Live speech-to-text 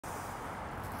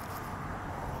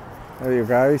Hey you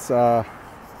guys, I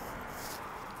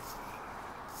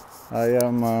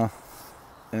am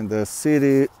in the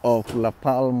city of La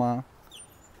Palma,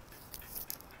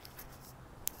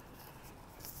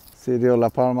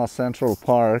 Central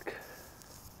Park,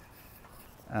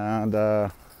 and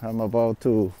I'm about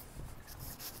to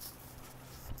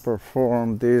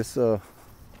perform this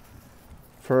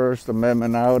First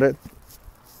Amendment audit,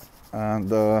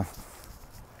 and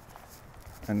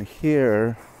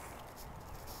here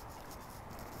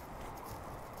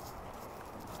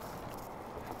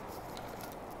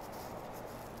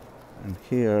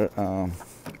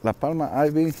La Palma.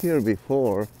 I've been here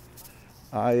before.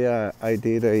 I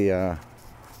did a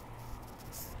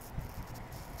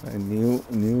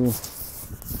new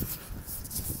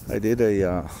I did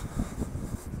a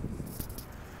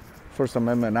First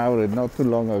Amendment audit not too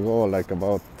long ago, like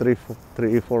about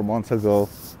 4 months ago,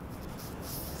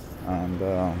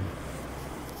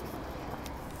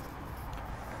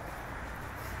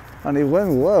 and it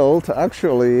went well.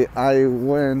 Actually, I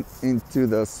went into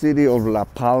the city of La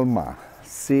Palma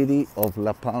Civic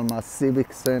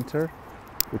Center,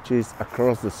 which is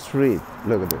across the street.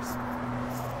 Look at this,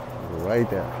 right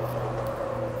there.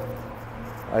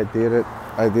 I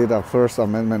did a First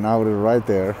Amendment audit right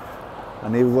there,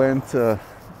 and it went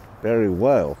very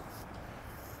well.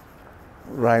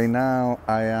 Right now,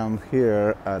 I am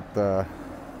here at the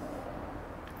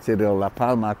City of La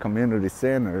Palma Community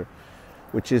Center,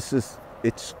 which is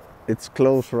it's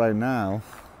closed right now.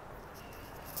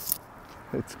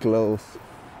 It's closed,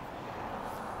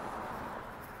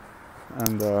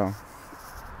 and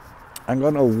I'm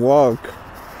gonna walk.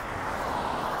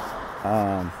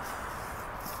 I'm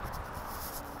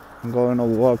gonna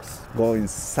walk going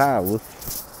south,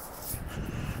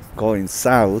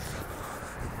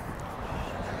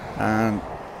 and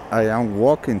I am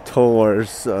walking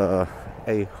towards a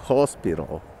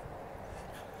hospital.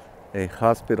 It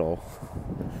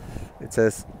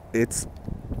says it's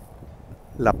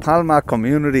La Palma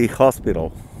Community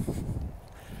Hospital.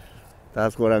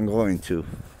 That's what I'm going to.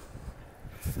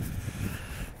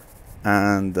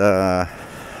 And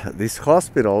this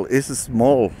hospital is a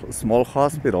small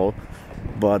hospital,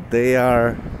 but they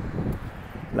are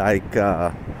like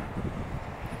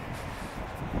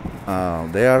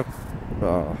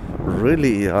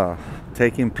really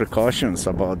taking precautions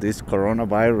about this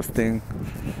coronavirus thing,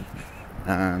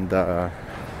 and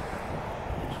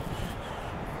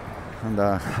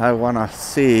I want to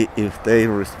see if they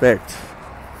respect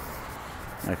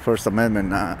my First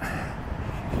Amendment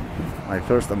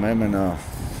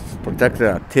protected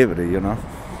activity, you know.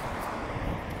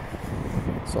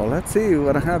 So let's see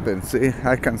what happens. See,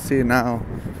 I can see now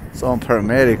some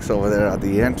paramedics over there at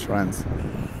the entrance,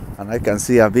 and I can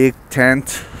see a big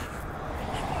tent.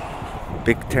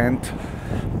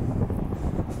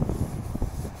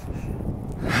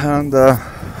 And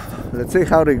let's see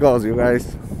how it goes, you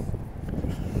guys.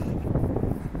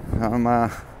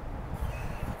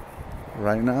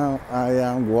 Right now I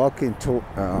am walking to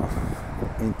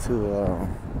into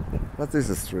what is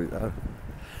the street?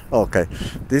 Okay,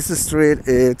 this street,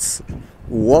 it's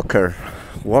Walker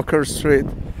Street,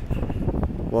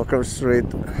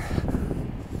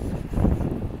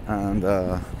 and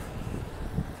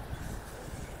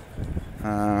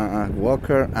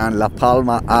Walker and La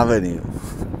Palma Avenue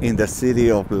in the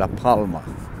city of La Palma.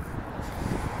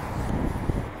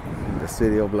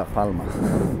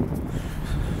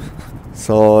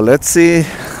 So let's see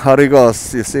how it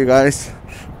goes. You see, guys,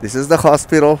 this is the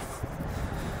hospital.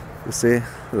 You see,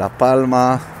 La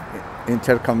Palma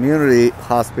Intercommunity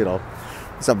Hospital.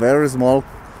 It's a very small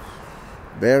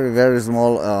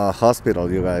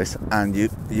hospital, you guys. And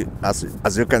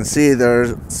as you can see,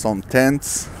 there's some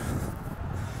tents,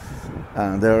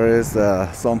 and there is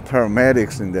some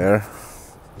paramedics in there,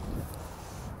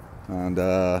 and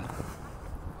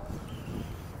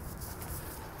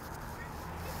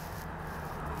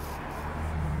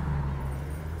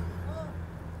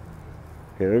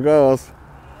here it goes.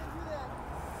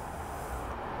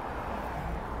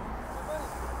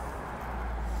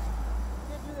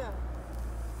 Can't do that.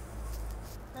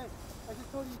 Hey, I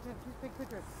just told you can't take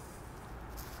pictures.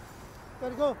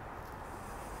 Gotta go.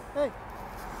 Hey,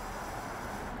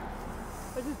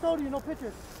 I just told you no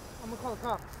pictures. I'm gonna call the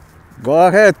cops. Go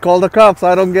ahead, call the cops.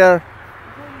 I don't care.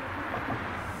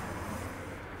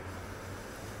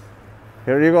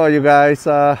 Here you go, you guys.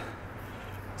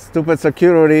 Stupid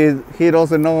security. He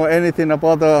doesn't know anything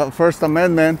about the First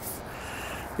Amendment.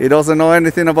 You guys.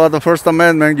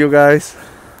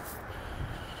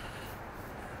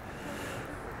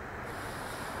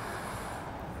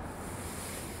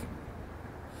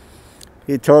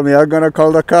 He told me I'm gonna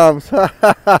call the cops.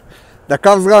 The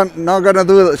cops not gonna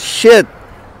do shit.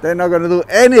 They're not gonna do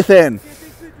anything. Can't take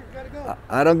pictures. Gotta go.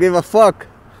 I don't give a fuck.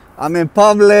 I'm in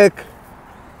public.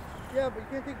 Yeah, but you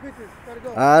can't take pictures. Gotta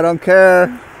go. I don't care.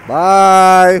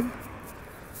 Bye.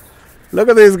 Look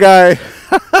at this guy.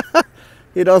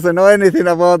 He doesn't know anything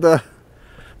about the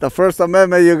First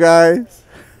Amendment, you guys.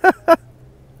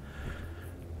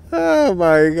 Oh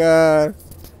my God.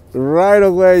 Right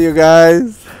away, you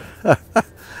guys.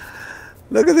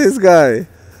 Look at this guy.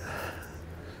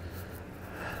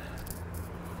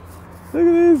 Look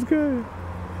at this guy.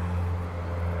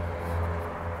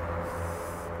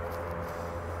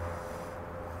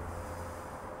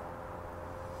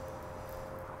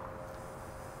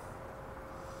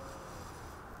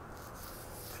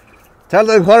 Tell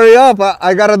them hurry up.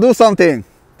 I gotta do something.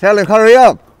 Tell them hurry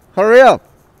up. Hurry up.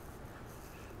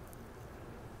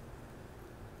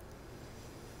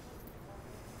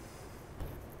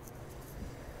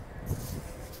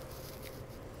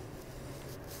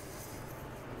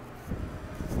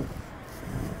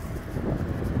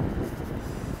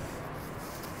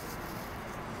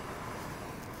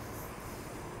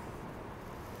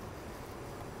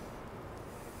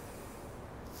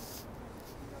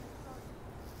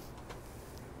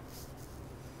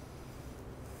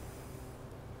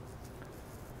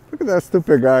 Look at that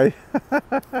stupid guy. Look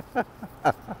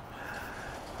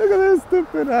at that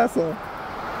stupid asshole.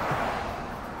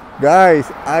 Guys,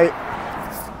 I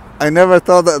never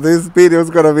thought that this video was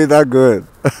gonna be that good.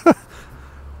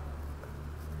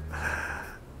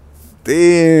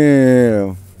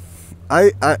 Damn.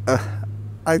 I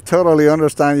totally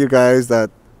understand you guys that,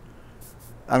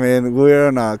 I mean, we're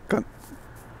in a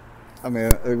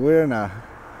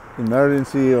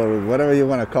emergency or whatever you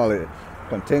want to call it,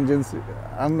 contingency.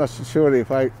 I'm not sure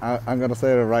if I'm gonna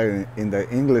say it right in the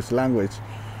English language,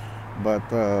 but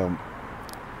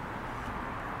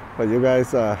you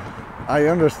guys, I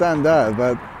understand that,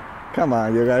 but come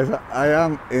on, you guys, I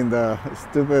am in the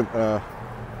stupid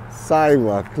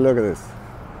sidewalk. Look at this.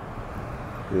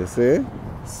 You see?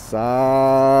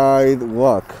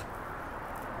 Sidewalk.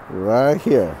 Right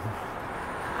here.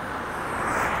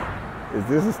 Is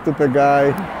this a stupid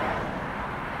guy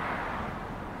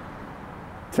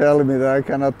telling me that I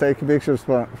cannot take pictures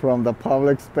from the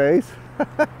public space?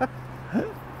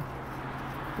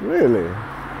 Really?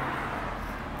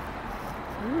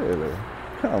 Really?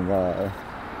 Come on.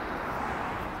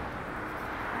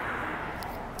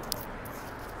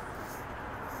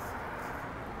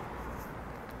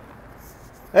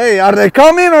 Hey, are they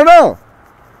coming or no?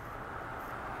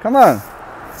 Come on.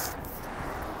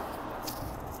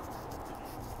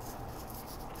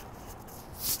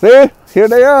 See? Here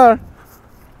they are.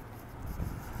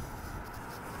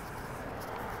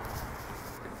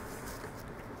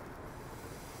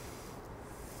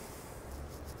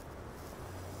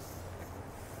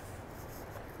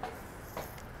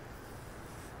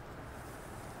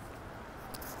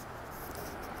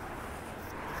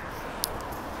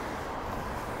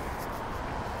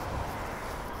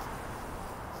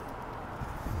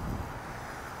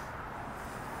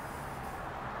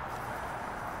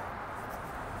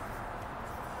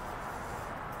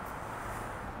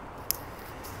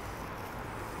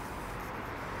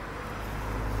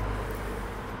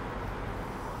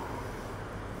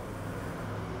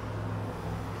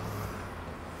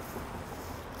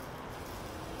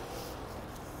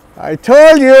 I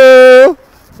told you!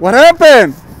 What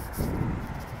happened?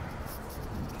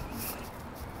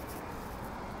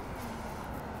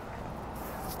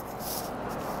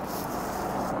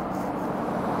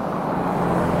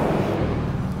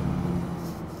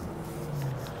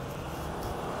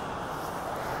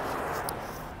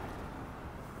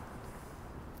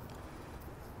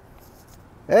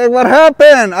 Hey, what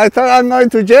happened? I thought I'm going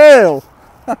to jail.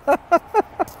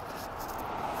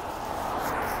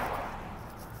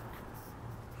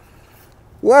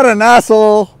 What an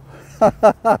asshole.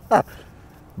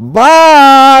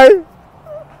 Bye.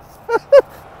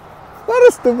 What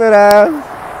a stupid ass.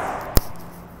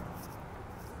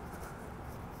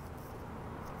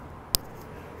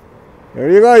 Here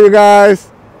you go, you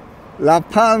guys. La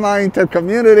Palma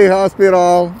Intercommunity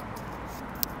Hospital.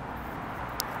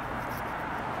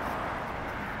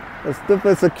 The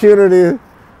stupid security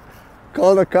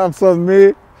called the cops on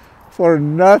me for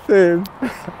nothing.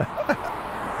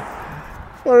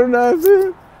 For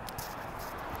nothing.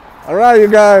 All right, you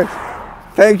guys.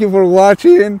 Thank you for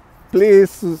watching.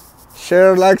 Please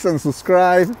share, like, and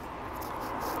subscribe.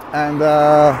 And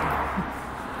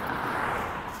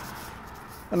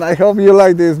I hope you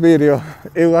like this video.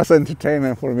 It was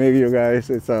entertainment for me, you guys.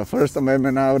 It's a First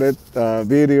Amendment audit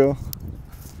video.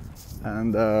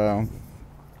 And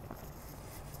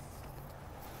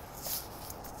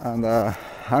and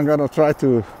I'm gonna try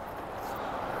to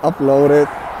upload it,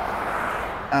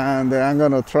 and I'm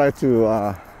gonna try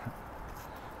to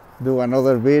do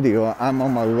another video. I'm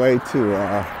on my way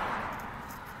to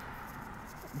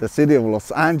the city of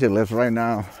Los Angeles right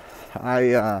now.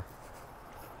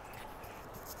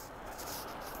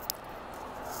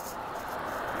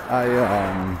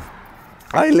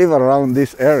 I live around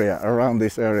this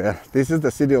area. This is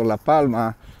the city of La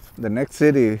Palma. The next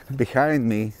city behind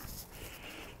me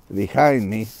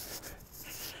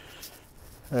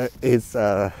is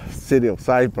city of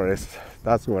Cypress.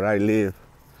 That's where I live.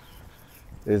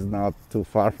 It's not too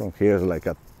far from here. It's like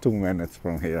 2 minutes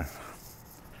from here.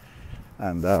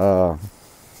 And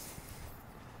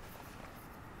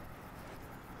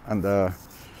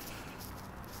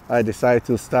I decided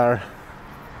to start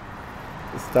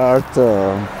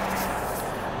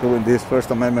doing these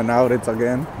First Amendment audits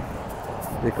again,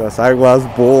 because I was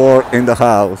bored in the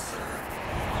house.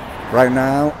 Right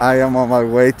now I am on my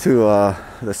way to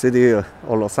the city of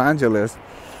Los Angeles,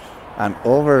 and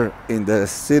over in the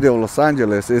city of Los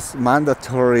Angeles it's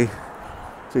mandatory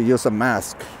to use a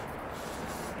mask,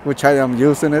 which I am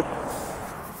using it,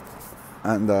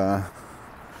 and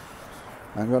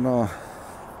I'm gonna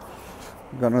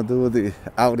do the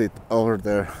audit over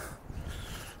there.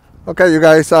 Okay, you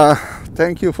guys,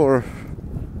 thank you for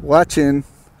watching.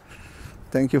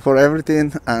 Thank you for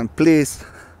everything, and please,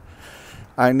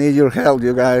 I need your help,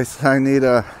 you guys. I need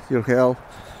your help,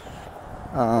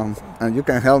 and you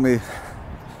can help me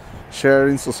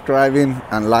sharing, subscribing,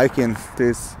 and liking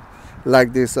this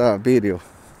video.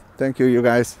 Thank you, you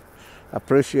guys.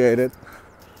 Appreciate it,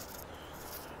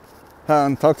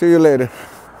 and talk to you later.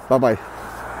 Bye bye.